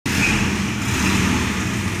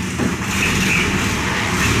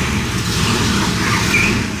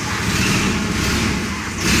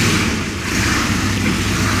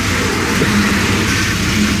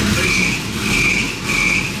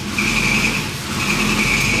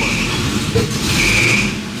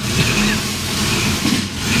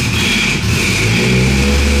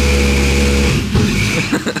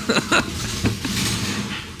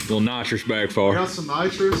little nitrous backfire. Got some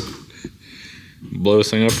nitrous. Blow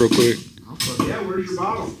this thing up real quick. Yeah, where's your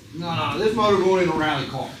bottle? No, this motor going in a rally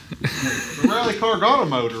car. The rally car got a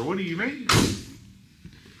motor. What do you mean?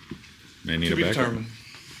 Man, need To a be backup. determined.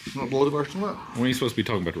 Want to blow the first one up? We ain't supposed to be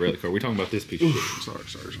talking about the rally car. We're talking about this piece of shit.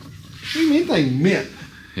 Sorry. What do you mean thing mint?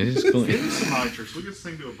 It is Give clean. me some nitrous. We'll get this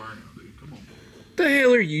thing to a burnout, dude. Come on. What the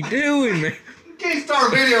hell are you doing, man? You can't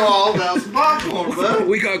start a video all about some popcorn, bud.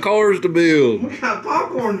 We got cars to build. We got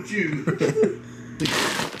popcorn to chew.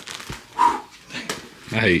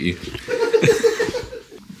 I hate you.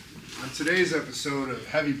 On today's episode of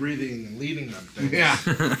heavy breathing and leading them things. Yeah.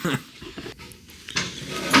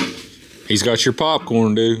 He's got your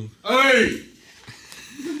popcorn, dude. Hey!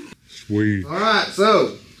 Sweet. Alright,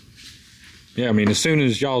 so. Yeah, I mean, as soon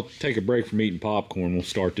as y'all take a break from eating popcorn, we'll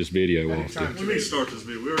start this video off, dude. We need to start this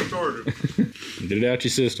video. We already started. Get it out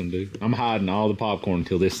your system, dude. I'm hiding all the popcorn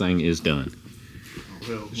until this thing is done.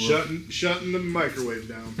 Shutting the microwave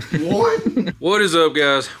down. What? What is up,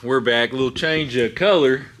 guys? We're back. A little change of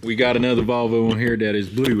color. We got another Volvo on here that is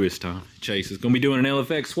blue this time. Chase is going to be doing an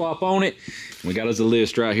LFX swap on it. We got us a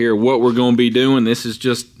list right here what we're going to be doing. This is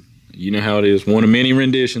just, you know how it is, one of many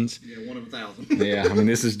renditions. Yeah, 1 of 1,000. Yeah, I mean,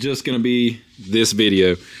 this is just going to be this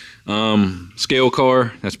video. Scale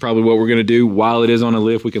car, that's probably what we're going to do. While it is on a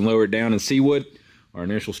lift, we can lower it down and see what our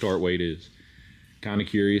initial start weight is. Kind of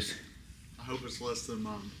curious. I hope it's less than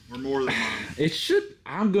mine. Or more than mine. It should,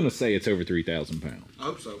 I'm going to say it's over 3,000 pounds. I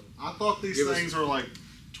hope so. I thought these things were like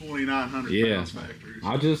 2,900 Yeah. pounds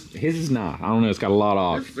factories. His is not. I don't know, it's got a lot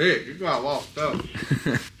of It's big. You got a lot of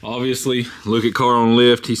stuff. Obviously, look at car on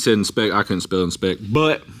lift. He said inspect. I couldn't spell inspect.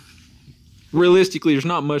 But realistically, there's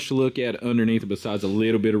not much to look at underneath it besides a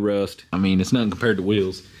little bit of rust. I mean, it's nothing compared to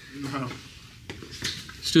wheels. No.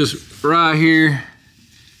 It's just right here.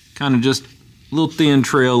 Kind of just a little thin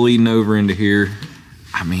trail leading over into here.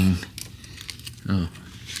 I mean,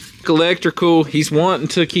 electrical. He's wanting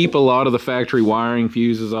to keep a lot of the factory wiring,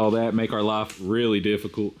 fuses, all that. Make our life really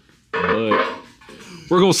difficult. But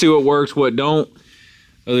we're going to see what works, what don't.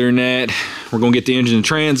 Other than that, we're going to get the engine and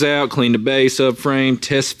trans out, clean the base, subframe,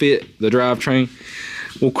 test fit the drivetrain.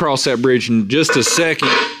 We'll cross that bridge in just a second.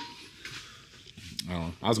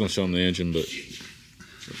 I was going to show them the engine, but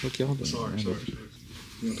what y'all doing? Sorry.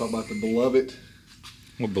 You want to talk about the beloved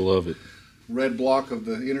What beloved? red block of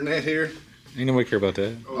the internet here? Ain't nobody care about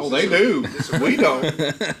that. Oh, they do. We don't.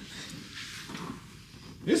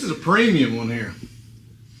 This is a premium one here.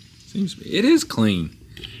 Seems it is clean.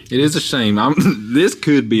 It is a shame. This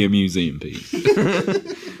could be a museum piece.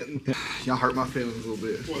 Y'all hurt my feelings a little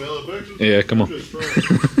bit. What, LFX? Yeah, come on.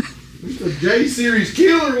 The J Series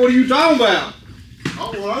killer. What are you talking about?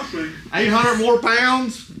 Oh, what I think. 800 more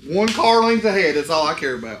pounds, 1 car length ahead. That's all I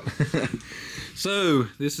care about. So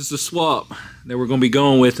this is the swap that we're going to be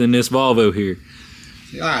going with in this Volvo here.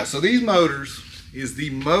 All right, so these motors is the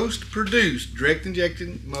most produced direct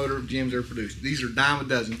injection motor Jim's ever produced. These are dime a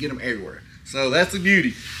dozen. You get them everywhere. So that's the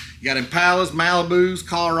beauty. You got Impalas, Malibus,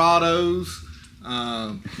 Colorados,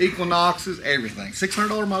 Equinoxes, everything.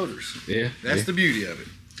 $600 motors. Yeah. That's the beauty of it.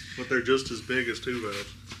 But they're just as big as 2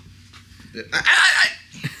 valves.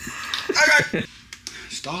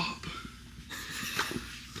 Stop.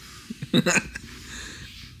 I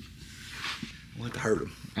want to hurt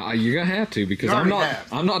them. You're gonna have to because You I'm already not.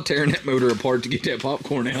 have. I'm not tearing that motor apart to get that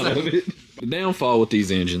popcorn out of it. The downfall with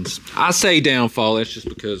these engines, I say downfall. That's just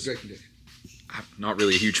because I'm not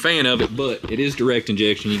really a huge fan of it, but it is direct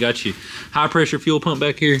injection. You got your high pressure fuel pump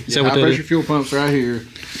back here. Is that what high that pressure is? fuel pumps right here.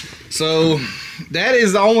 So that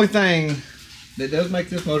is the only thing that does make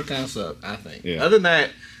this motor kind of suck, I think. Yeah. Other than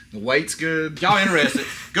that, the weight's good. Y'all interested?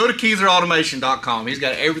 Go to KeyserAutomation.com. He's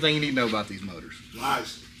got everything you need to know about these motors.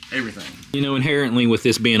 Nice. Everything. You know, inherently with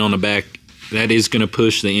this being on the back, that is going to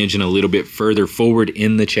push the engine a little bit further forward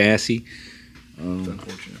in the chassis. It's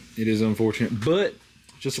unfortunate. It is unfortunate, but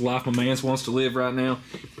just a life my man wants to live right now.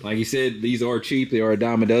 Like he said, these are cheap. They are a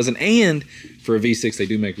dime a dozen, and for a V6, they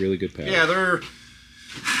do make really good power. Yeah, they're...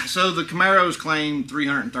 So the Camaros claim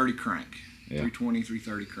 330 crank. Yeah. 320,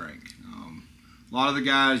 330 crank. A lot of the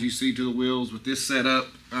guys you see to the wheels with this setup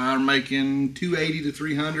are making 280 to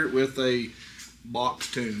 300 with a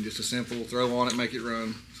box tune. Just a simple throw on it, make it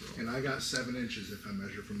run. So. And I got 7 inches if I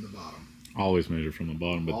measure from the bottom. Always measure from the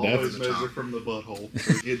bottom, but Always that's... measure from the butthole.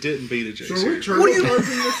 It didn't beat a J So are we series.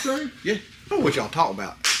 turbocharging this thing? Yeah. I don't know what y'all talking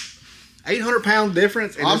about. 800 pound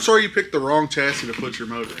difference. And I'm it's- sorry you picked the wrong chassis to put your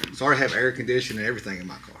motor in. Sorry, I have air conditioning and everything in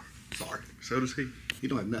my car. Sorry. So does he. You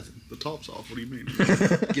don't have nothing. The top's off. What do you mean?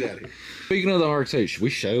 Get out of here. Speaking of the RX-8, should we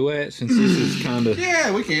show that since this is kind of...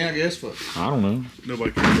 Yeah, we can, I guess. But I don't know. Nobody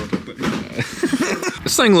cares about that thing.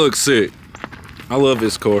 This thing looks sick. I love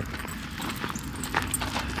this car.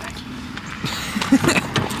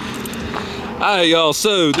 Alright, y'all,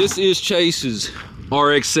 so this is Chase's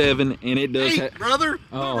RX-7, and it does have... brother,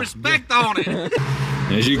 put respect on it.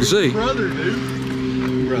 As you can see. Brother,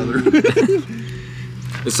 dude. Brother.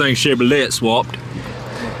 This thing's Chevrolet swapped.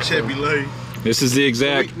 Chevrolet. This is the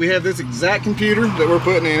exact... We have this exact computer that we're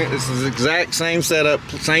putting in it. This is the exact same setup,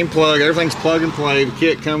 same plug. Everything's plug and play. The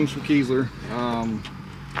kit comes from Kiesler.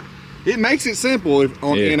 It makes it simple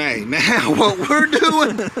on NA. Now, what we're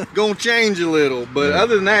doing gonna change a little, but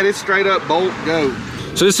other than that, it's straight up bolt go.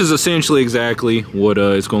 So this is essentially exactly what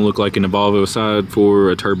it's going to look like in the Volvo side for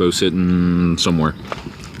a turbo sitting somewhere.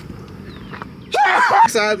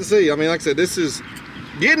 Excited to see. I mean, like I said, this is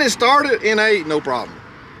getting it started in A, no problem.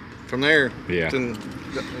 From there, Yeah. to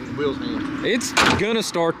Will's hand. It's going to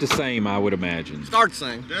start the same, I would imagine. Start the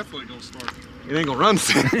same. Definitely gonna start. It ain't gonna run the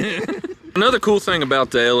same. Another cool thing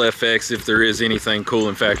about the LFX, if there is anything cool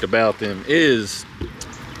in fact about them, is,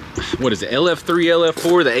 what is it, LF3,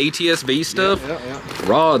 LF4, the ATSV stuff? Yeah.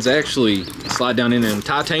 Rods actually slide down in them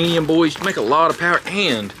titanium boys. You make a lot of power,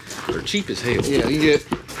 and they're cheap as hell. Yeah, you get,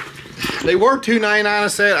 they were $299 a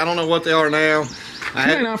set. I don't know what they are now.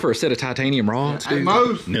 $299 for a set of titanium rods, dude. At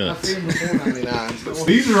most, Nuts. I see them for $499.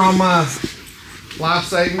 These are on my life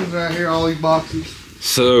savings right here, all these boxes.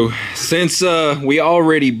 So, since we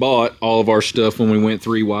already bought all of our stuff when we went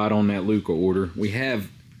 3 wide on that Luca order, we have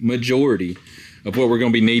majority of what we're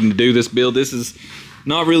going to be needing to do this build. This is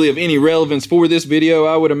not really of any relevance for this video,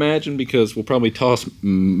 I would imagine, because we'll probably toss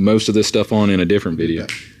most of this stuff on in a different video.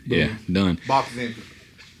 Yeah, done. Box is empty.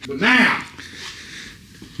 But now,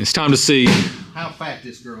 it's time to see how fat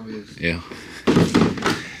this girl is. Yeah.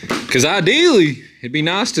 Because ideally, it'd be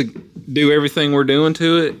nice to do everything we're doing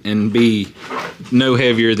to it and be no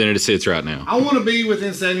heavier than it sits right now. I want to be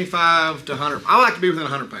within 75 to 100. I like to be within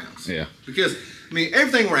 100 pounds. Yeah. Because, I mean,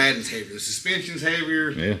 everything we're adding is heavier. The suspension's heavier.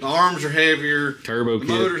 Yeah. The arms are heavier. Turbo the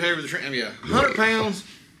kit. motor's heavier. Yeah. 100 pounds.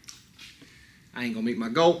 I ain't going to meet my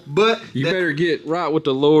goal. But You better get right with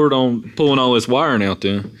the Lord on pulling all this wiring out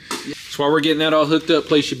there. So while we're getting that all hooked up,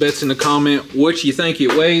 place your bets in the comment what you think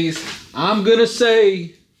it weighs. I'm going to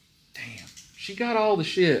say, damn, she got all the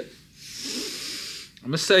shit. I'm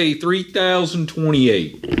going to say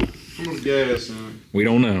 3,028. I'm gonna guess, We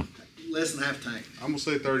don't know. less than half tank. I'm gonna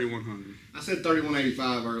say 3,100. I said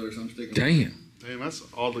 3185 earlier, so I'm sticking with it. Damn. Damn, that's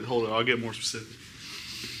all. Hold it, I'll get more specific.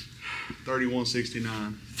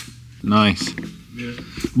 3169. Nice. Yeah.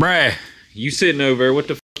 Brad, you sitting over there, what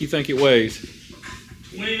the fuck you think it weighs?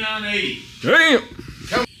 2980. Damn!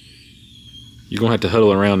 You're going to have to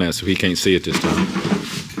huddle around that so he can't see it this time.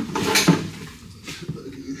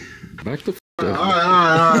 Back the All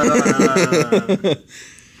right.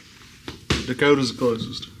 Dakota's the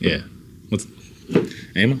closest. Yeah. What's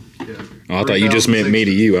Emma? Yeah. Oh, I thought you just meant me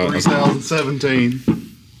to you. 3017.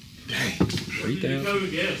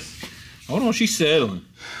 3,000. Hold on, she's settling.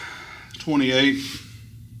 28.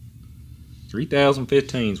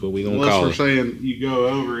 3,015 is what we gonna Unless call we're it. saying you go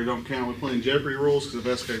over, you don't count with playing Jeopardy rules, because the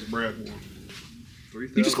best case Brad won.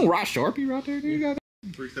 You just gonna write Sharpie right there, dude?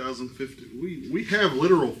 3,050. We have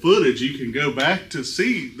literal footage. You can go back to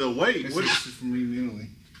see the weight. This is from me mentally.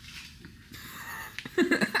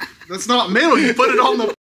 That's not mental. You put it on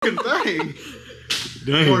the fucking thing.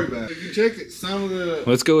 Don't worry about it. If you check it, some of the...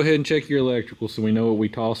 Let's go ahead and check your electrical so we know what we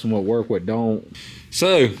toss and what work, what don't.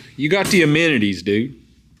 So, you got the amenities, dude.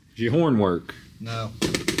 Does your horn work? No.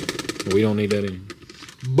 We don't need that anymore.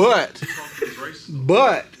 But...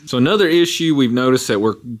 So another issue we've noticed that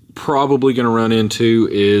we're probably going to run into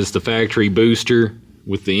is the factory booster.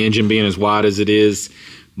 With the engine being as wide as it is,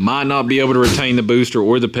 might not be able to retain the booster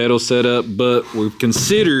or the pedal setup, but we've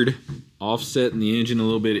considered offsetting the engine a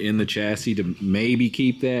little bit in the chassis to maybe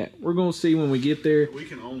keep that. We're going to see when we get there. We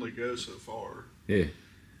can only go so far. Yeah.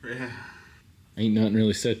 Yeah. Ain't nothing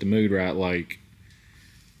really set the mood right like,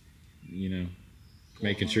 you know,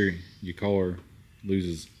 making sure your car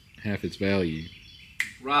loses half its value.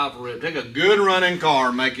 Rivalry. Take a good running car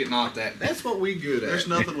and make it not that. That's what we good at. There's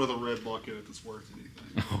nothing with a red block in it that's worth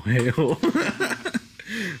anything. Oh, hell.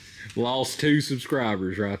 Lost 2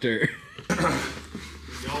 subscribers right there.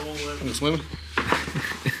 Y'all won't let me. Swimming?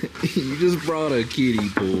 You just brought a kiddie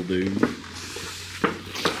pool, dude.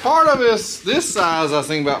 Part of this size I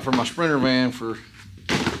think about for my Sprinter van for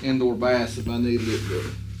indoor baths if I needed it.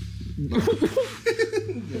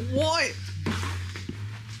 What?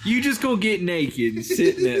 You just gonna get naked and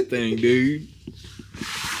sit in that thing, dude.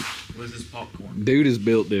 With this popcorn. Dude is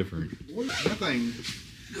built different. That thing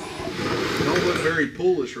don't look very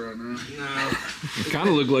poolish right now. No. It kind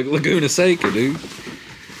of look like Laguna Seca, dude.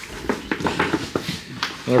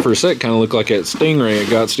 There for a sec, kind of looked like that Stingray that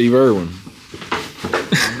got Steve Irwin.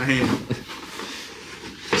 Oh, man.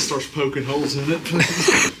 Starts poking holes in it.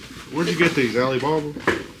 Where'd you get these, Alibaba?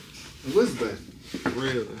 Elizabeth.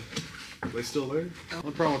 Really? They still there? The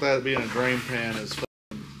only problem with that being a drain pan is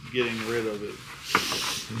getting rid of it.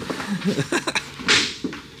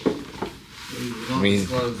 We don't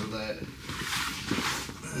disclose of that.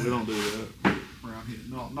 We don't do that around here.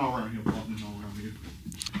 No, not around here. Not around here.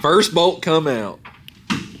 First bolt come out.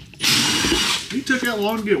 You took that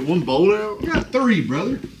long to get one bolt out? You got 3,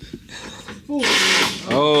 brother. 4.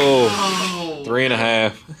 Oh, Oh.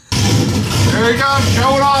 3.5. There he goes,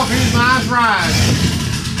 showing off his nice ride.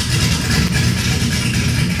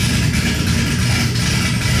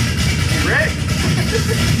 You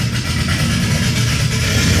ready?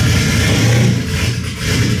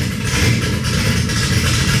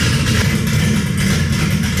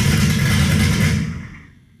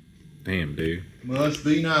 Damn, dude. Must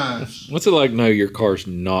be nice. What's it like? No, your car's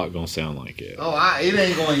not gonna sound like it. Oh, it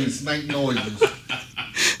ain't going to make noises.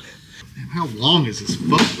 Man, how long is this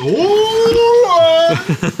fuck? Oh!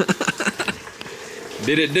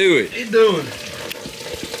 Did it do it? It's doing it.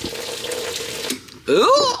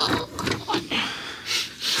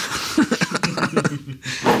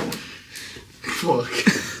 Fuck.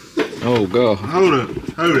 Oh god. Hold up,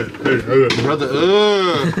 brother.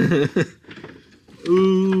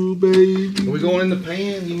 Ooh, baby. Are we going in the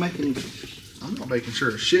pan? You making? I'm not making sure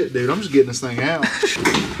of shit, dude. I'm just getting this thing out.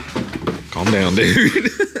 Calm down, dude.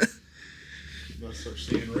 I'm about to start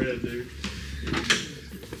seeing red, dude.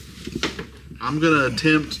 I'm gonna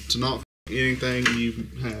attempt to not anything you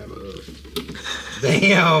have up.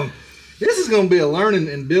 Damn. This is going to be a learning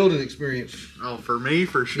and building experience. Oh, for me,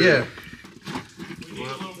 for sure. Yeah. We need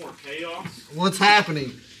a little more chaos. What's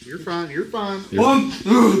happening? You're fine. You're fine. You're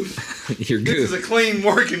good. This is a clean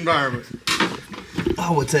work environment.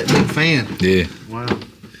 Oh, it's that big fan. Yeah. Wow.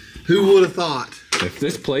 Who would have thought? If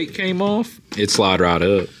this plate came off, it'd slide right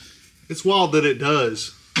up. It's wild that it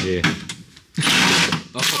does. Yeah.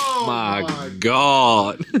 Oh, my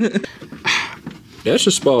god. That's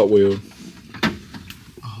a spot wheel.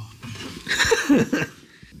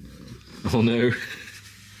 Oh no.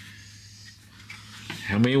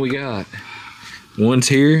 How many we got? One's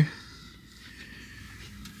here.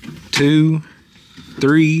 2,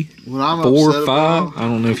 3, What I'm 4, upset 5. about, I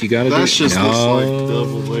don't know if you got it. that's just no. this like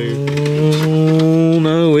double layer. Oh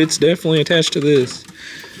no, it's definitely attached to this.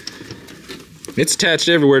 It's attached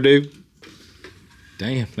everywhere, dude.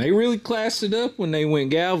 Damn, they really classed it up when they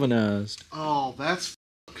went galvanized. Oh, that's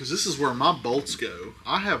because this is where my bolts go.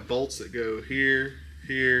 I have bolts that go here,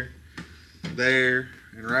 here, there,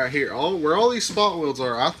 and right here. Where all these spot welds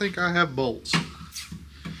are, I think I have bolts. I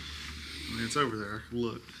mean, it's over there. I can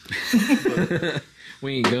look. But,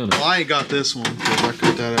 We ain't gonna. well, I ain't got this one because I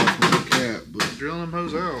cut that out from the cap. But drilling them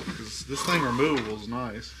hose out because this thing removable is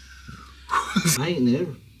nice. I ain't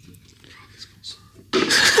never.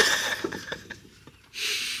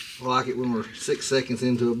 I like it when we're 6 seconds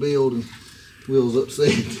into a build and Will's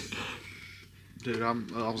upset. Dude, I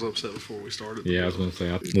was upset before we started. Yeah, I was gonna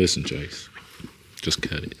say. Listen, Chase, just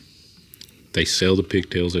cut it. They sell the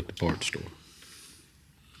pigtails at the parts store.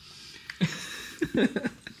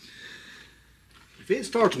 If it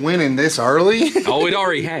starts winning this early. Oh, it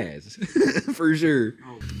already has. For sure.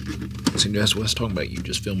 See, that's what I was talking about. You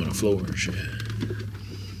just filming a floor and shit.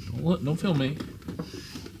 Don't film me.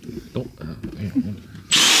 Don't. Damn.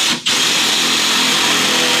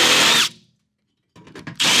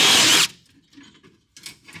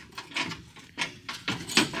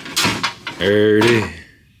 There it is.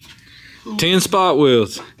 10 spot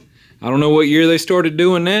wheels. I don't know what year they started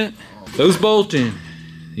doing that. Those bolt in.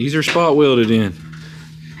 These are spot welded in.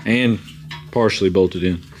 And partially bolted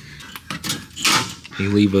in. You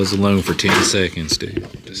leave us alone for 10 seconds, dude.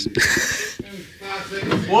 Just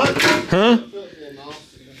What? huh?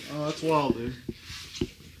 Oh, that's wild, dude.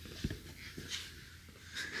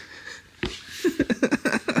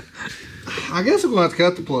 I guess we're going to have to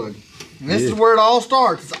cut the plug. And this is where it all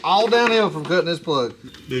starts. It's all downhill from cutting this plug.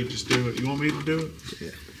 Dude, just do it. You want me to do it? Yeah.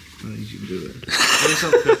 I need you to do it. Give me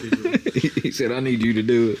something cut these with. He said, I need you to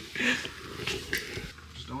do it.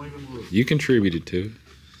 Just don't even look. You contributed to it.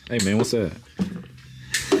 Hey, man, what's that?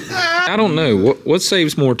 I don't know. What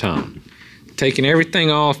saves more time? Taking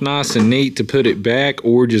everything off nice and neat to put it back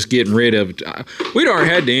or just getting rid of it? We'd already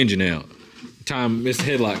had the engine out. Time this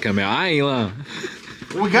headlight come out. I ain't lying.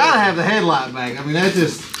 We got to have the headlight back. I mean, that's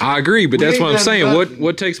just... I agree, but that's ain't what I'm done saying. nothing.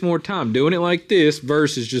 What takes more time? Doing it like this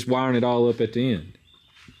versus just wiring it all up at the end?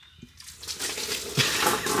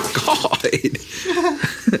 God.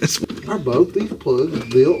 Are both these plugs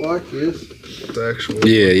built like this? It's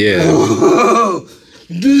actually. Yeah, yeah.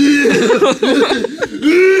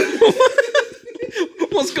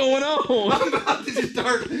 What's going on? I'm about to just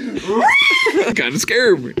start. Kind of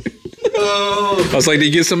scared me. I was like, did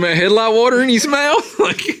you get some of that headlight water in your mouth?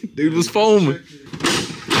 Like, dude was foaming.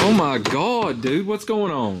 Oh my God, dude, what's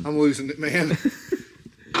going on? I'm losing it, man.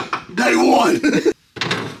 Day one.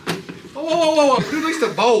 Whoa. At least a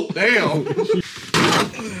bolt. Damn.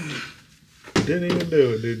 Didn't even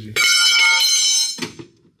do it, did you?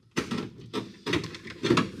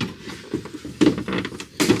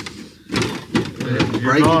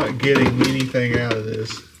 You're not getting anything out of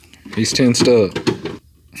this. He's tensed up. What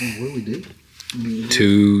do we do?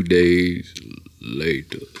 2 days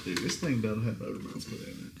later. Dude, this thing doesn't have motor mounts put in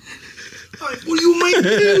it. Like, what do you mean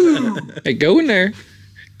do? Hey, go in there.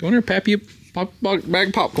 Go in there, pop you bag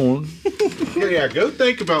of popcorn. Yeah, go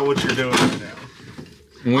think about what you're doing right now.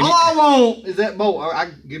 When All you- I want is that bolt. I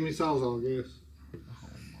give me sawzall, I guess.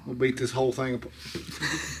 We'll beat this whole thing apart.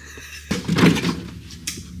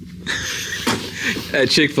 that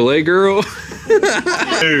Chick-fil-A girl.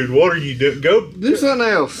 Dude, what are you doing? Go Do something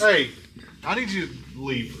else. Hey, I need you to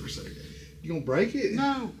leave for a second. You gonna break it?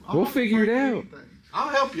 No. I'm We'll not figure it breaking out. anything. I'll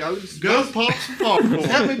help you. I'll just Go pop some popcorn.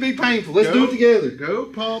 help me be painful. Let's Go. do it together. Go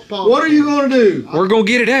pop popcorn. What are you gonna do? We're gonna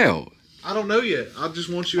get it out. I don't know yet. I just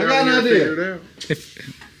want you I out got here an to idea. figure it out.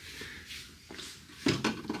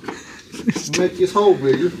 Make this hole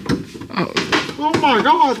bigger. Oh my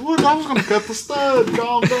God! What? I was gonna cut the stud.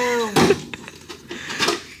 Calm down.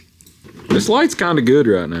 This light's kind of good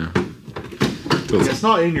right now. It's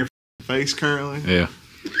not in your face currently. Yeah.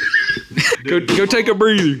 Go take a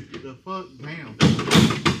breather. The fuck, damn.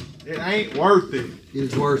 It ain't worth it.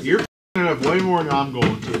 It's worth it. You're f***ing up way more than I'm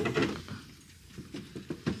going to.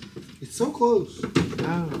 It's so close.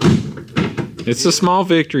 No. It's the small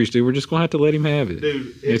victories, dude. We're just gonna have to let him have it. Dude,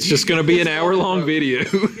 if It's you just gonna get be this an hour-long out- video.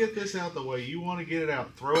 if you get this out the way. You want to get it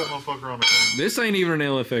out. Throw that motherfucker on the camera. This ain't even an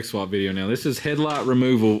LFX swap video now. This is headlight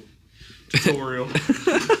removal. Tutorial.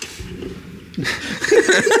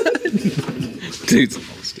 Dude's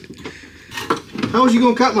lost it. How was you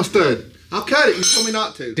gonna cut my stud? I'll cut it. You told me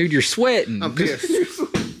not to. Dude, you're sweating. I'm pissed.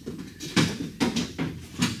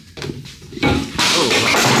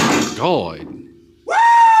 God.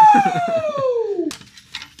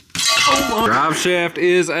 Drive shaft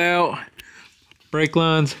is out. Brake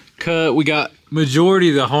lines cut. We got majority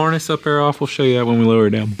of the harness up there off. We'll show you that when we lower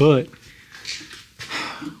it down. But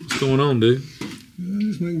what's going on, dude?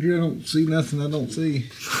 Just making sure I don't see nothing I don't see.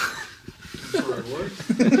 Sorry,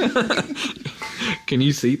 what? Can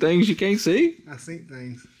you see things you can't see? I see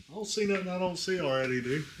things. I don't see nothing I don't see already,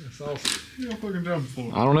 dude. That's awesome. You don't fucking jump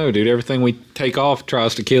for. I don't know, dude. Everything we take off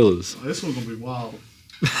tries to kill us. This one's gonna be wild.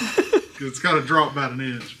 It's got to drop about an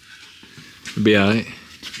inch. It'll be alright.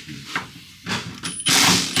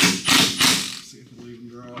 See if it'll even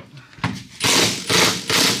drop.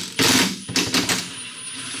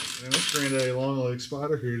 Man, this granddaddy long leg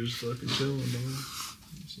spider here just fucking chilling, man.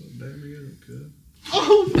 So damn near it could.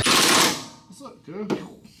 Oh! What's up, dude?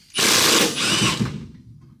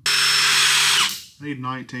 Need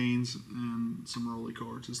 19s and some rolly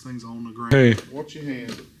carts. This thing's on the ground. Hey. Watch your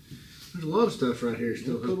hand. There's a lot of stuff right here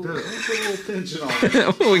still Put a hooked little, up. put a little tension on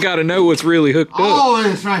it. We gotta know what's really hooked up. All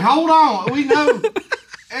this right. Hold on. We know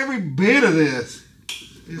every bit of this.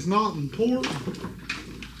 It's not important.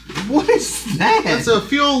 What is that? That's a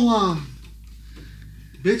fuel line.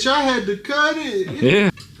 Bitch, I had to cut it. Yeah.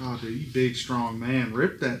 God, dude, you big, strong man.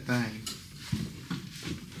 Rip that thing.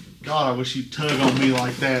 God, I wish you'd tug on me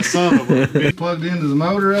like that, son of a bitch. Plugged into the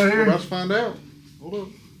motor right We're here. about to find out. Hold up.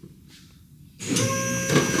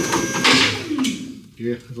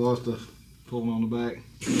 Yeah, there's a lot of stuff pulling on the back.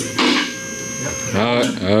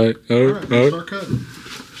 Alright. Alright, let's start cutting.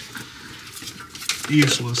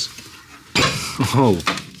 Useless. Oh,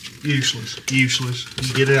 Useless. Useless.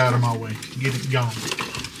 Get it out of my way. Get it gone.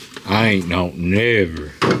 I ain't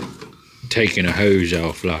never taking a hose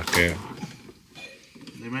off like that.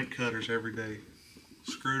 They make cutters every day.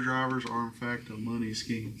 Screwdrivers are, in fact, a money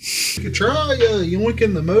scheme. You could try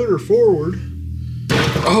yoinking the motor forward.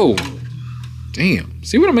 Oh, damn.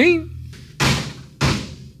 See what I mean?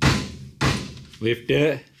 Lift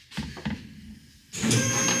that.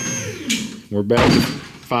 We're about to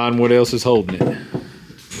find what else is holding it. Alright,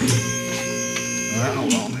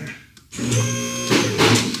 hold on there.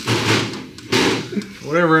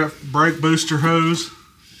 Whatever that brake booster hose.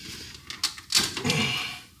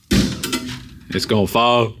 It's gonna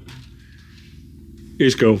fall.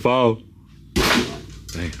 It's gonna fall.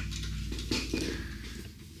 Damn.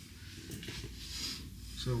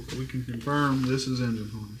 So we can confirm this is engine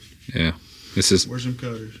harness. Yeah. This is Where's some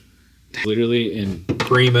cutters? Literally in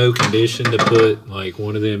primo condition to put like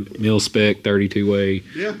one of them mil spec 32-way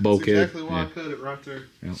Yeah, bulkhead. that's exactly why Yeah. I cut it right there.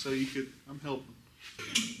 Yeah. So you could, I'm helping.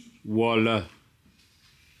 Voila.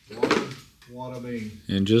 What I mean,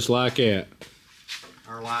 And just like that,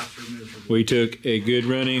 our lives are miserable. we took a good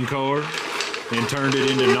running car and turned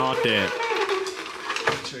it into not that.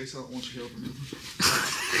 Chase, I don't want you helping me.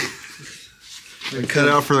 And cut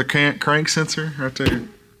out for the crank sensor right there.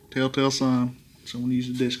 Telltale sign. Someone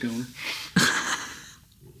used a disc on it.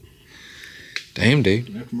 Damn, dude.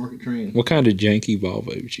 Aftermarket train. What kind of janky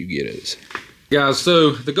Volvos you get us? Guys,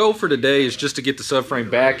 so the goal for today is just to get the subframe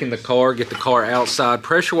back in the car, get the car outside,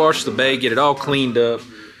 pressure wash the bay, get it all cleaned up.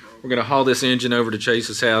 We're gonna haul this engine over to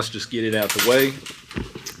Chase's house, just get it out the way.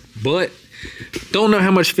 But don't know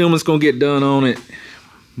how much filming's gonna get done on it.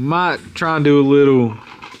 Might try and do a little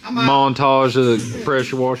montage of the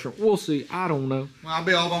pressure washer. We'll see. I don't know. Well, I'll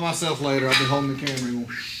be all by myself later. I'll be holding the camera. And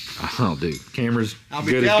Oh, dude, camera's I'll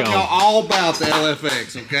be good as telling y'all gone. all about the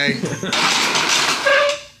LFX, okay?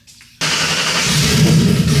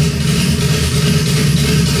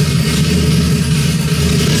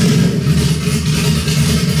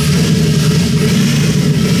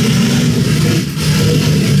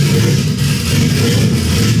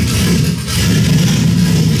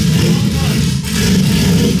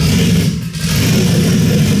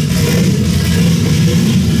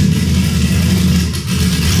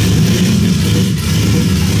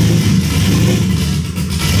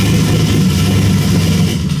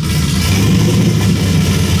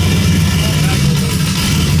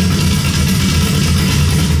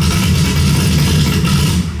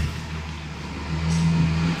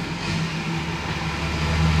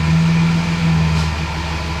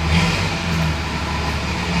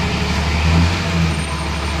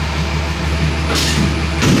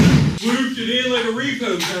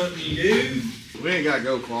 We ain't got to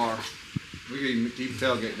go far. We can even keep the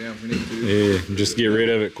tailgate down if we need to. Yeah, just get rid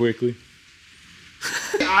of it quickly.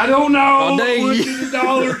 I don't know. Oh, dang. Went to the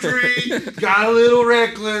Dollar Tree. Got a little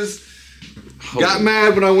reckless. Got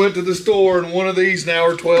mad when I went to the store and one of these now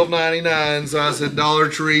are $12.99. So I said, Dollar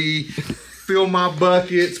Tree, fill my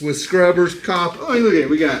buckets with scrubbers, I mean, look at it.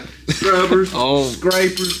 We got scrubbers,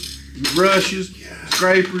 scrapers, brushes,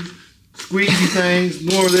 scrapers, squeezy things,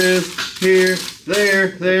 more of this, here,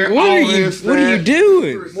 there, What all are you? this, What are you that.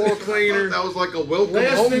 doing? More cleaner. That was like a welcome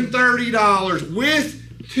Less home. than $30 with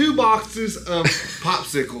 2 boxes of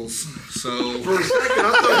popsicles. So For a second,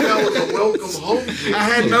 I thought that was a welcome home gift. I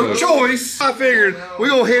had no choice. I figured we're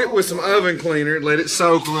gonna hit it with some oven cleaner, let it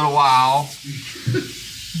soak a little while.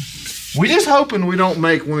 We just hoping we don't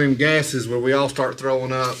make one of them gases where we all start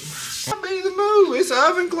throwing up. That'd be the move. It's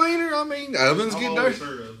oven cleaner. I mean, ovens get dirty.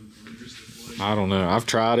 I don't know. I've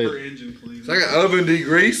tried For it. engine cleaner. So I got oven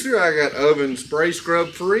degreaser. I got oven spray scrub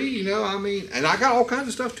free. You know, I mean, and I got all kinds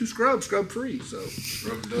of stuff to scrub free. So.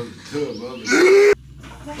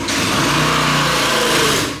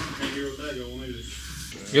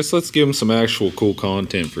 Guess let's give him some actual cool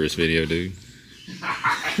content for this video, dude.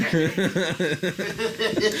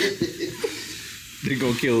 They're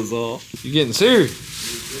gonna kill us all. You getting serious?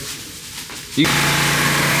 You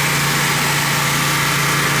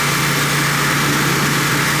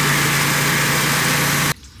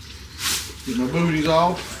Get my booties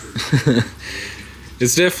off.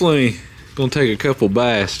 It's definitely gonna take a couple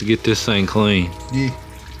baths to get this thing clean. Yeah.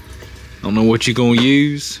 Don't know what you're gonna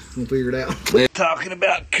use. We'll figure it out. Talking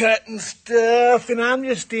about cutting stuff, and I'm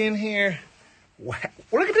just in here.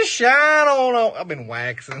 Look at the shine on. I've been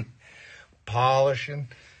waxing, polishing.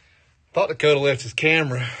 Thought Dakota left his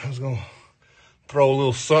camera. I was gonna throw a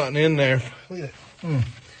little something in there. Look at that.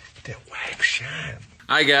 Get that wax shine.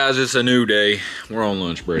 Hi guys, it's a new day. We're on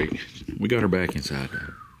lunch break. We got her back inside now.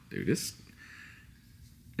 Dude, it's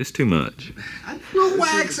too much. I did a little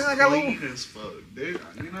waxing. I got a little. Clean as fuck, dude.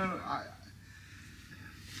 You know,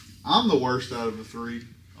 I'm the worst out of the three.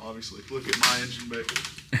 Obviously, look at my engine bay.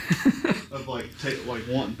 Of like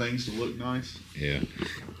wanting things to look nice. Yeah.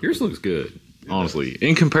 Yours looks good, honestly.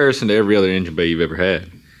 In comparison to every other engine bay you've ever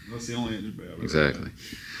had. That's the only engine bay I've ever Exactly.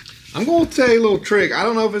 I'm gonna tell you a little trick. I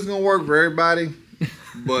don't know if it's gonna work for everybody,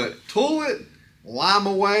 but tool it, lime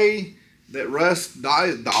away that rust.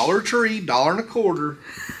 Dollar Tree,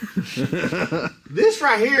 $1.25. This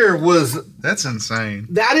right here was. That's insane.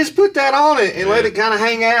 I just put that on it and let it kind of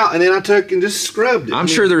hang out, and then I took and just scrubbed it. I'm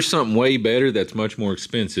sure there's something way better that's much more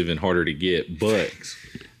expensive and harder to get, but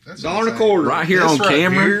That's $1.25. right here This on right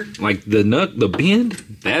camera, here? like the bend,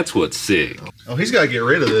 that's what's sick. Oh, he's got to get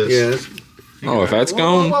rid of this. Yeah. Oh, if that's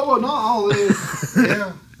Whoa, gone, not all this.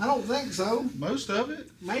 Yeah. I don't think so. Most of it.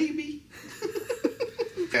 Maybe.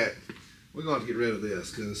 Okay. We're going to have to get rid of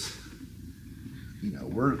this because you know,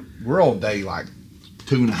 we're on day like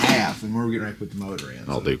 2.5, and we're getting ready to put the motor in.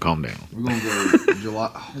 Oh, dude, calm down. We're gonna go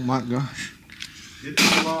July. Oh my gosh. Get to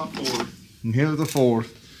July 4th. And here's the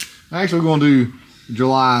 4th. Actually, we're gonna do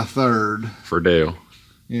July 3rd. For Dale.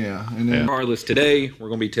 Yeah, and then Regardless, today we're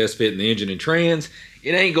gonna be test fitting the engine and trans.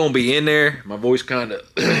 It ain't gonna be in there. My voice kind of.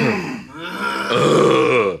 there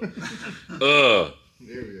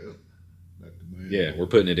we go. Yeah, we're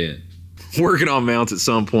putting it in. Working on mounts at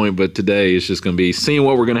some point, but today it's just gonna be seeing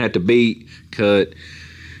what we're gonna have to beat, cut.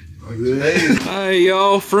 Hey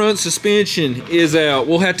y'all, front suspension is out.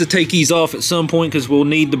 We'll have to take these off at some point because we'll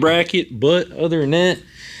need the bracket. But other than that,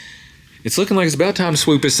 it's looking like it's about time to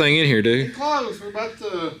swoop this thing in here, dude. Close. We're about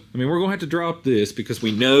to. I mean, we're gonna have to drop this because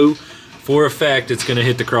we know for a fact it's gonna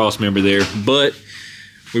hit the cross member there. But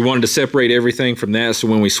we wanted to separate everything from that, so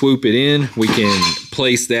when we swoop it in, we can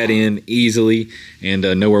place that in easily and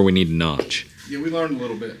know where we need to notch. Yeah, we learned a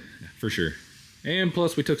little bit. For sure. And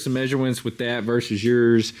plus, we took some measurements with that versus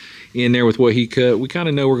yours in there with what he cut. We kind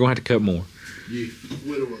of know we're going to have to cut more. Yeah,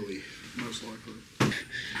 literally, most likely.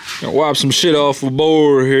 Gonna wipe some shit off the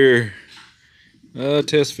board here.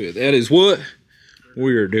 Test fit. That is what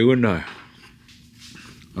we are doing now.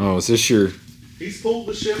 Oh, is this your... He's pulled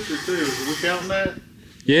the shifter too. Are we counting that?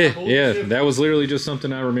 Yeah. That was literally just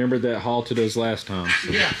something I remembered that halted us last time.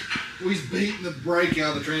 So. Yeah, we's beating the brake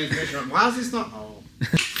out of the transmission. Why is this not? Oh.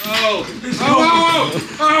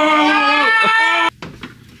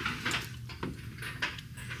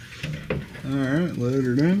 All right, let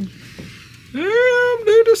her down.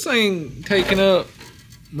 Dude, this ain't taking up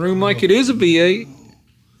room like it is a V8.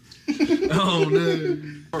 Oh no!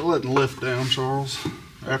 Start letting lift down, Charles.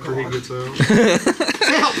 After he gets out.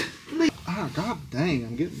 Help me! Oh, god dang!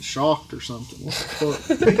 I'm getting shocked or something. What the fuck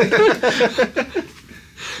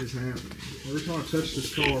is happening? Every time I touch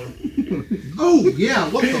this car. Oh yeah!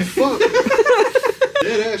 What the fuck?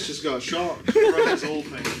 Dead ass just got shocked from his old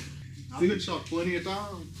man. I've been shocked plenty of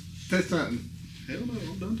times. That's something. Hell no!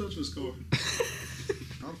 I'm done touching this car.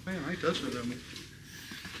 Not a fan. I ain't touching it no more.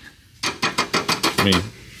 I mean,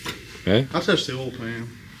 okay. I touched the old pan,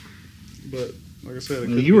 but like I said,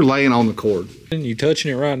 You were laying on the cord. You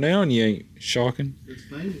touching it right now and you ain't shocking? It's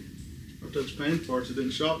painted. I touched paint parts. It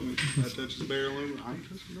didn't shock me. I touched the bare aluminum. I ain't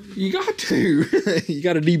touching it. You got to. You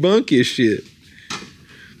got to debunk this shit.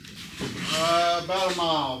 About a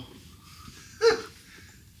mile.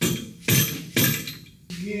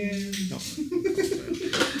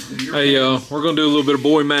 Hey y'all, we're gonna do a little bit of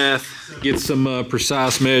boy math, get some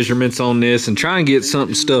precise measurements on this, and try and get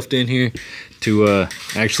something stuffed in here to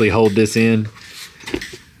actually hold this in.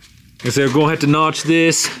 Like I said, we're gonna have to notch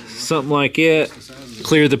this, something like that,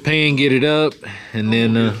 clear the pan, get it up, and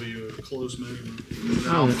then Close measurement.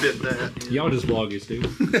 I'll fit that. y'all just vlog this, dude.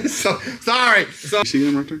 Sorry. You see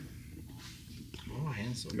them right there? Oh,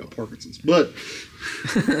 handsome. I got Parkinson's. But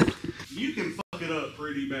you can fuck it up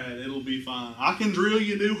pretty bad. It'll be fine. I can drill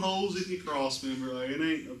you new holes in your cross member. Like, it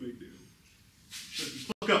ain't a big deal. But if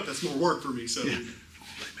you fuck up, that's more work for me. So. Yeah. They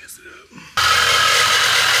messed it up.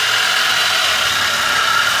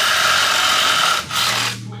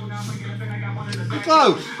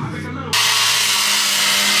 Close.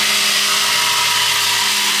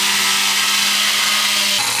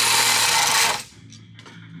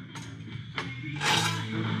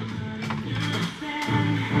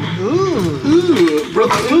 Ooh,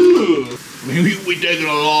 brother, ooh. We taking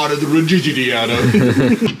a lot of the rigidity out of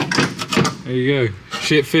it. There you go.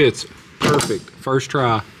 Shit fits. Perfect. First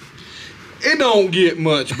try. It don't get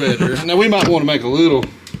much better. Now we might want to make a little.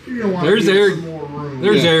 There's air.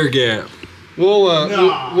 There's air gap.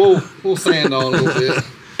 We'll sand on a little bit.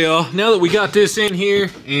 Yeah, now that we got this in here,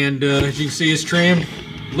 and as you can see it's trimmed,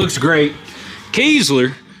 looks great.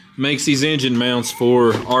 Kiesler makes these engine mounts for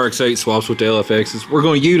RX-8 swaps with the LFXs. We're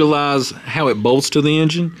going to utilize how it bolts to the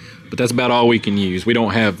engine, but that's about all we can use. We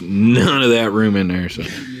don't have none of that room in there. So.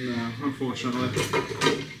 No, unfortunately.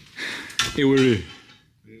 It would be.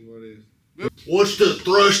 What's the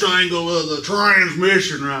thrust angle of the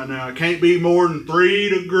transmission right now? It can't be more than 3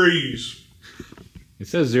 degrees. It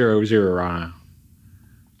says 0, right now.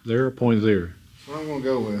 0.0. What I'm gonna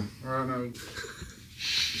go with. Right now.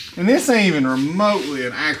 And this ain't even remotely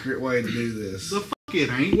an accurate way to do this. The fuck it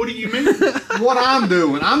ain't. What do you mean? What I'm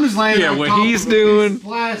doing, I'm just laying on what top he's of a doing. piece of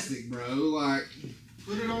plastic, bro. Like,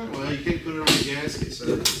 Put it on. Well, you can't put it on the gasket, so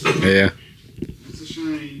Yeah. it's a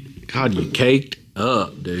shame. God, you caked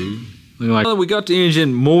up, dude. Like, we got the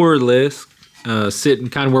engine more or less sitting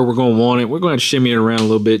kind of where we're going to want it. We're going to shimmy it around a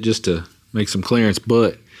little bit just to make some clearance,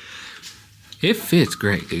 but it fits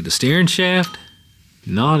great, dude. The steering shaft,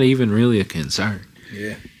 not even really a concern.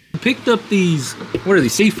 yeah. Picked up these, what are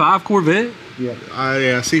these, C5 Corvette? Yeah.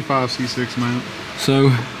 Yeah, C5, C6 mount. So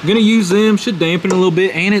I'm gonna use them, should dampen a little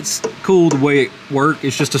bit, and it's cool the way it works.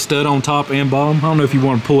 It's just a stud on top and bottom. I don't know if you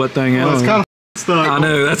want to pull that thing out. Well, it's kind of stuck. I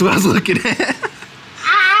know, that's what I was looking at.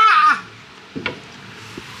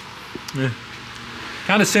 Yeah.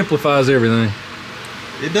 Kind of simplifies everything.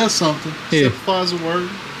 It does something. Yeah. Simplifies the word.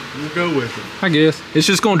 We'll go with it. I guess. It's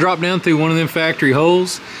just gonna drop down through one of them factory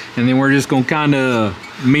holes, and then we're just gonna kind of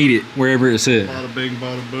meet it wherever it's at. Bada bing,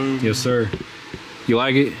 bada boom. Yes, sir. You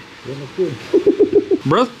like it?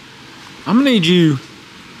 Brother, I'm gonna need you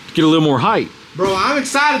to get a little more height. Bro, I'm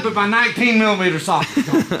excited, but my 19mm socket's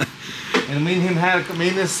gone. And me and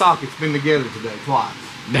this socket's been together today twice.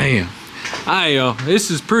 Damn. Alright, y'all.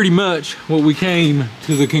 This is pretty much what we came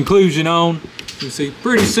to the conclusion on. You see,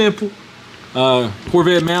 pretty simple.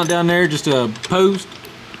 Corvette mount down there, just a post.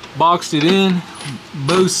 Boxed it in,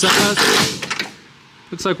 both sides.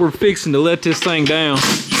 Looks like we're fixing to let this thing down.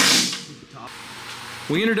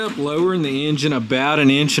 We ended up lowering the engine about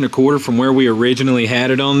 1.25 inches from where we originally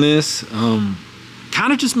had it on this.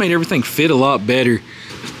 Kind of just made everything fit a lot better.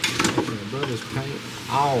 Brother's paint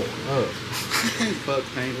all up. You can't fuck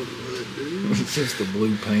paint with wood, dude. It's just the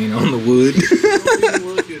blue paint on the wood.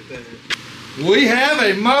 Look at that. We have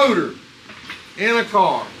a motor in a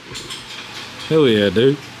car. Hell yeah,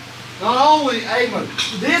 dude. Not only a motor,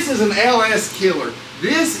 this is an LS killer.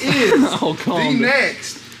 This is Oh, the calm down.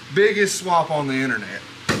 next biggest swap on the internet.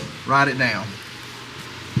 Write it down.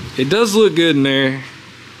 It does look good in there.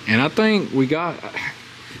 And I think we got...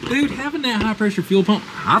 Dude, having that high pressure fuel pump,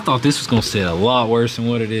 I thought this was going to sit a lot worse than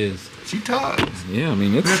what it is. She tugs. Yeah, I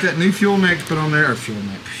mean, Got it's that new fuel neck to put on there, or fuel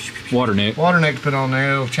neck. water neck. Water neck to put on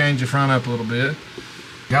there. It'll change the front up a little bit.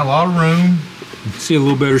 Got a lot of room. See a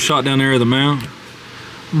little better shot down there of the mount.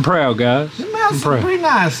 I'm proud, guys. The mount's pretty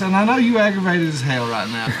nice, and I know you aggravated as hell right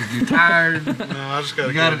now because you're tired. No, I just gotta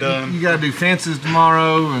You get gotta it done. You gotta do fences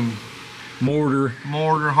tomorrow and Mortar.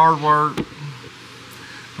 hard work.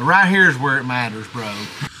 But right here is where it matters, bro.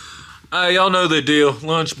 Y'all know the deal.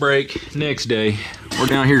 Lunch break, next day. We're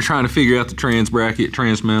down here trying to figure out the trans bracket,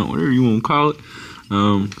 trans mount, whatever you want to call it.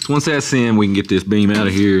 So once that's in, we can get this beam out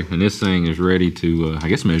of here, and this thing is ready to, I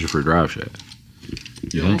guess, measure for a drive shaft.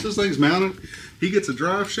 Yeah, once this thing's mounted, he gets a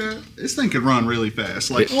drive shaft. This thing can run really fast.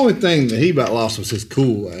 Like, The only thing that he about lost was his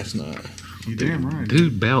cool last night. you damn right.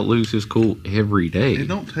 Dude, bout loses cool every day. It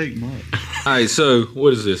don't take much. All right, so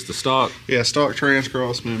what is this? The stock Yeah, stock trans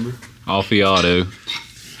cross member. Alfie Auto.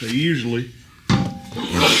 They usually.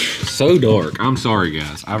 So dark. I'm sorry,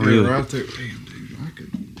 guys. I really. right there. Damn, dude, I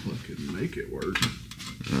could fucking make it work.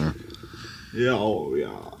 Yeah, oh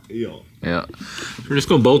yeah, yeah. Yeah. We're just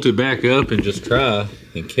gonna bolt it back up and just try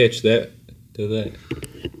and catch that to that.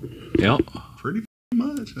 Yep. Pretty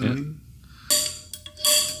much. I Yeah. mean,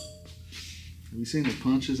 have you seen the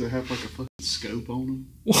punches that have like a fucking scope on them?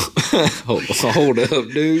 Hold up,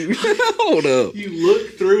 dude. Hold up. You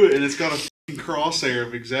look through it and it's got a fucking crosshair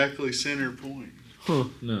of exactly center point. Huh.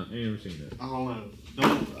 No, I ain't never seen that. I don't know.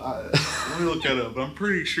 Let me look that up, but I'm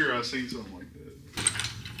pretty sure I've seen something like that.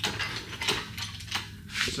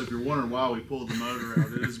 So if you're wondering why we pulled the motor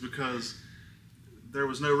out, it is because there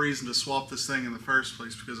was no reason to swap this thing in the first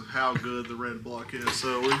place because of how good the red block is.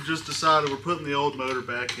 So we've just decided we're putting the old motor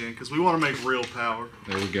back in because we want to make real power.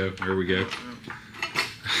 There we go. There we go.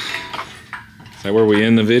 Is that where we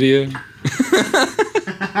end the video?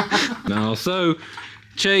 No. So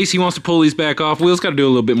Chase, he wants to pull these back off. Will's got to do a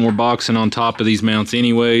little bit more boxing on top of these mounts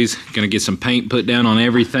anyways. Gonna get some paint put down on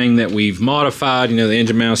everything that we've modified. You know, the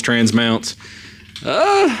engine mounts, trans mounts.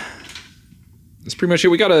 That's pretty much it.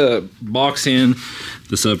 We got to box in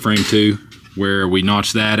the subframe too, where we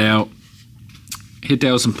notch that out. Hit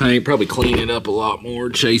that with some paint, probably clean it up a lot more.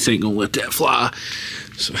 Chase ain't gonna let that fly.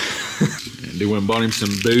 So, and they went and bought him some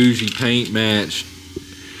bougie paint match.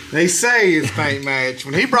 They say it's paint match.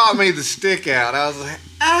 When he brought me the stick out, I was like,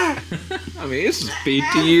 ah. I mean, this is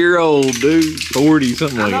 50-year-old, dude. 40,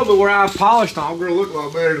 something I like know, that. but where I polished on, I'm gonna look a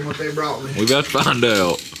lot better than what they brought me. We got to find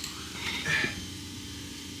out.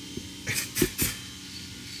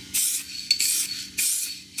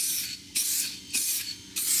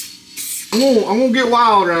 I'm gonna get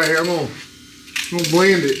wild right here. I'm gonna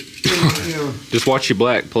blend it. You know. Just watch your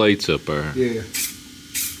black plates up there. Yeah.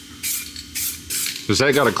 Has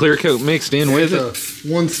that got a clear coat mixed in with it? It's a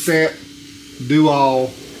one step, do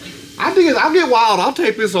all. I'll get wild. I'll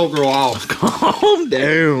take this old girl off. Calm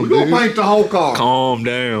down, We're gonna dude. paint the whole car. Calm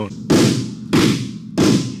down.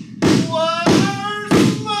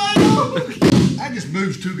 That just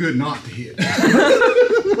moves too good not to hit.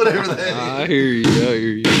 Whatever that is. I hear you. I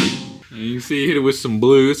hear you. You see it with some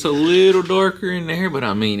blue. It's a little darker in there, but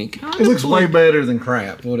I mean, it kind of looks way better than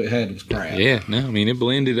crap. What it had was crap. Yeah, no, I mean, it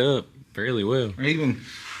blended up fairly well. Or even,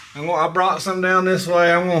 I brought some down this way.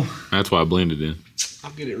 That's why I blended in.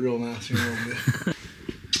 I'll get it real nice here a little bit.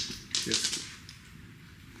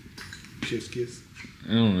 Kiss.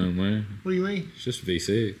 I don't know, man. What do you mean? It's just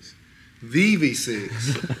V6. The V6.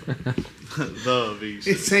 The V6.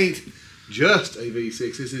 It ain't just a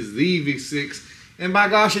V6. This is the V6. And by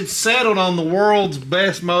gosh, it's settled on the world's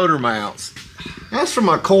best motor mounts. That's for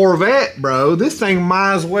my Corvette, bro. This thing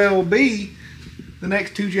might as well be the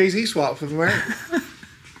next 2 JZ swaps of America.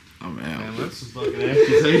 I'm out. Man, that's some fucking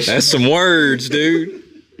accusation. That's some words, dude.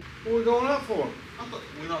 What are we going up for?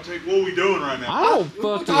 We're not taking. What are we doing right now? I don't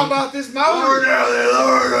We'll fucking. talk about this motor.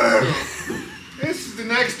 Lower there. This is the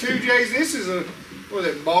next 2 JZ. This is a, what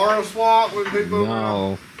is it, bar swap with people?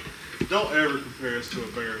 No. Don't ever compare us to a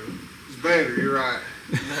barrel. It's better, you're right.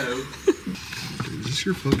 No. Is this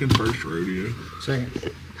your fucking first rodeo?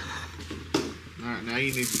 Second. Alright, now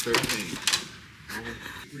you need the 13.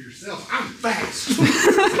 For yourself, I'm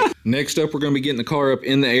fast. Next up, we're going to be getting the car up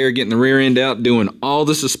in the air, getting the rear end out, doing all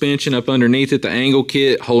the suspension up underneath it, the angle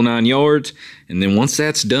kit, whole 9 yards. And then once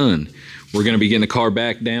that's done, we're going to be getting the car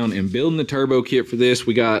back down and building the turbo kit for this.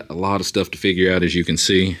 We got a lot of stuff to figure out, as you can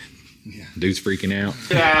see. Yeah. Dude's freaking out.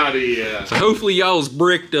 Howdy, So hopefully y'all's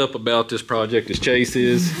bricked up about this project as Chase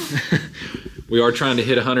is. We are trying to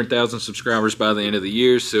hit 100,000 subscribers by the end of the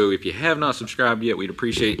year. So if you have not subscribed yet, we'd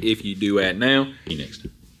appreciate if you do that now. See you next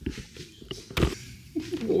time.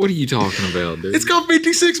 What are you talking about, dude? It's got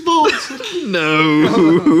 56 bolts. No.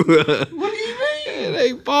 What do you mean? It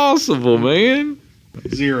ain't possible, man.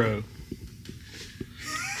 0.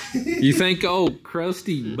 You think old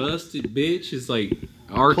crusty, busted bitch is like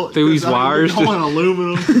arc through these wires? I want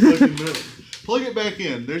aluminum fucking metal. Plug it back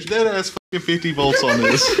in. There's dead ass fucking 50 volts on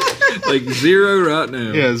this. Like 0 right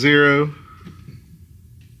now. Yeah, 0.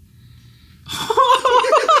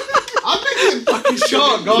 I'm making fucking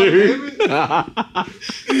shock, god damn it.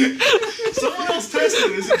 Someone else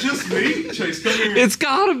tested it. Is it just me? Chase, come here. It's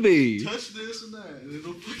gotta be. Touch this and that, and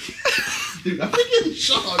it'll fucking. Dude, I'm getting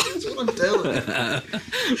shocked. That's what I'm telling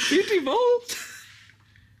you. 50 volts.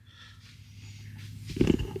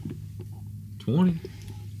 20.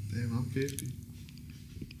 Damn, I'm 50.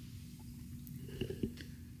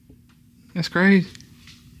 That's crazy.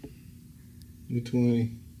 You're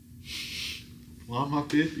 20. Why am I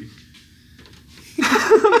 50?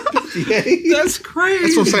 That's crazy.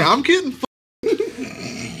 That's what I'm saying. I'm getting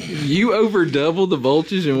You over double the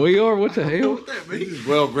voltage than we are? What the hell? what that means. He's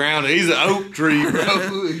well grounded. He's an oak tree, bro.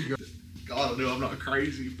 God, I know I'm not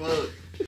crazy. Fuck.